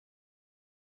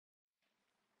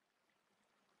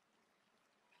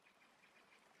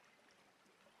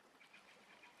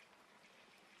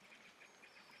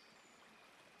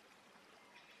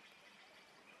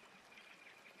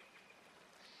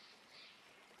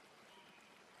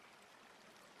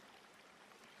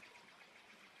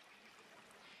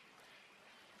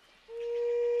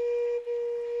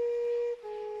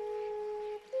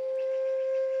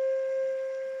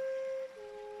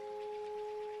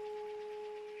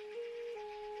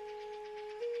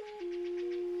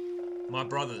My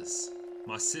brothers,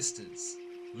 my sisters,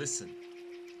 listen,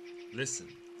 listen.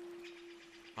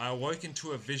 I awoke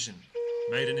into a vision,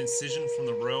 made an incision from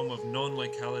the realm of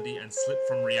non-locality and slipped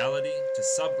from reality to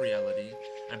sub-reality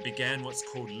and began what's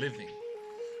called living.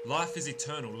 Life is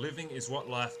eternal, living is what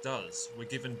life does. We're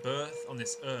given birth on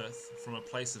this earth from a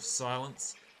place of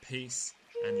silence, peace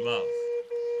and love.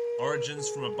 Origins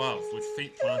from above with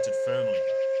feet planted firmly.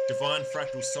 Divine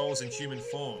fractal souls in human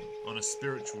form on a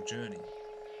spiritual journey.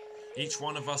 Each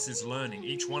one of us is learning,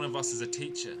 each one of us is a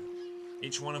teacher.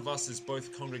 Each one of us is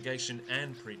both congregation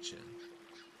and preacher.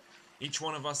 Each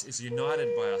one of us is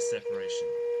united by our separation.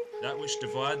 That which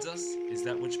divides us is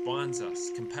that which binds us.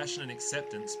 Compassion and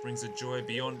acceptance brings a joy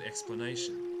beyond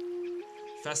explanation.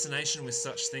 Fascination with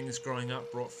such things growing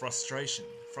up brought frustration.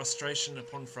 Frustration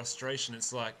upon frustration,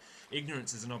 it's like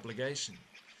ignorance is an obligation.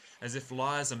 As if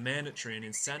lies are mandatory and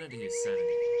insanity is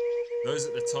sanity. Those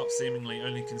at the top seemingly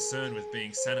only concerned with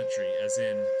being sanitary, as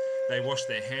in, they wash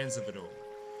their hands of it all,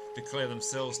 declare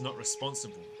themselves not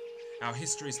responsible. Our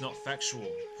history is not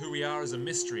factual. Who we are is a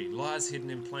mystery, lies hidden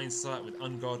in plain sight with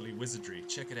ungodly wizardry.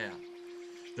 Check it out.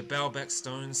 The Baalbek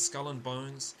stones, skull and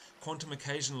bones, quantum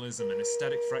occasionalism and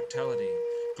ecstatic fractality,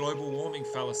 global warming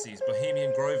fallacies,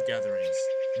 bohemian grove gatherings,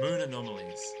 moon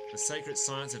anomalies, the sacred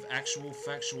science of actual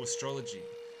factual astrology,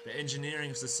 the engineering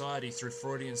of society through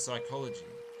Freudian psychology,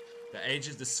 the age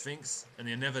of the Sphinx and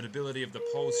the inevitability of the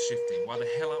poles shifting. Why the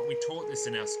hell aren't we taught this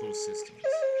in our school systems?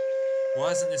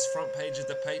 Why isn't this front page of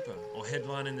the paper or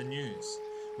headline in the news?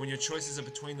 When your choices are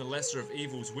between the lesser of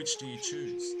evils, which do you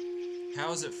choose?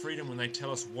 How is it freedom when they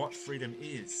tell us what freedom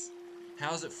is?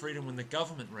 How is it freedom when the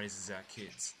government raises our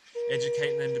kids,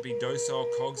 educating them to be docile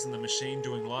cogs in the machine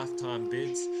doing lifetime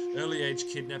bids, early age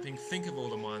kidnapping? Think of all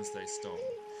the minds they stole.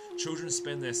 Children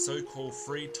spend their so-called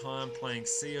free time playing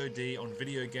COD on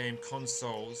video game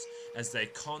consoles as they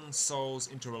con souls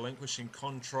into relinquishing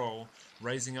control,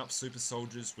 raising up super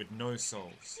soldiers with no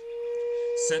souls.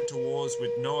 Sent to wars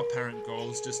with no apparent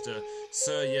goals, just a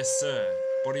sir, yes sir,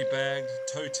 body bagged,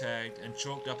 toe tagged and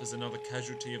chalked up as another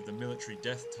casualty of the military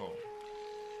death toll.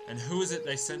 And who is it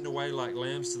they send away like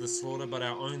lambs to the slaughter but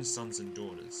our own sons and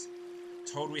daughters?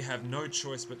 Told we have no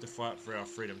choice but to fight for our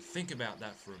freedom. Think about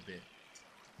that for a bit.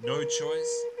 No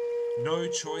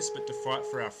choice but to fight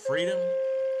for our freedom?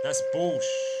 That's bullsh.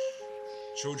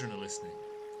 Children are listening.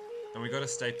 And we gotta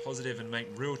stay positive and make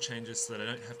real changes so that they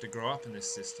don't have to grow up in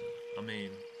this system. I mean,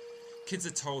 kids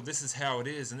are told this is how it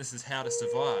is and this is how to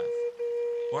survive.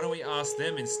 Why don't we ask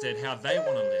them instead how they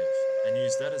want to live and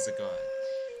use that as a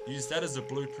guide? Use that as a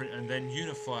blueprint and then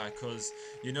unify, because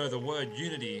you know the word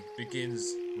unity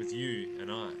begins with you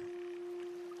and I.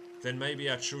 Then maybe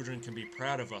our children can be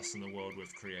proud of us in the world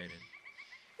we've created.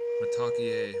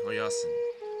 Matakie Oyasin.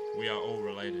 We are all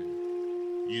related.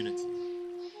 Unity.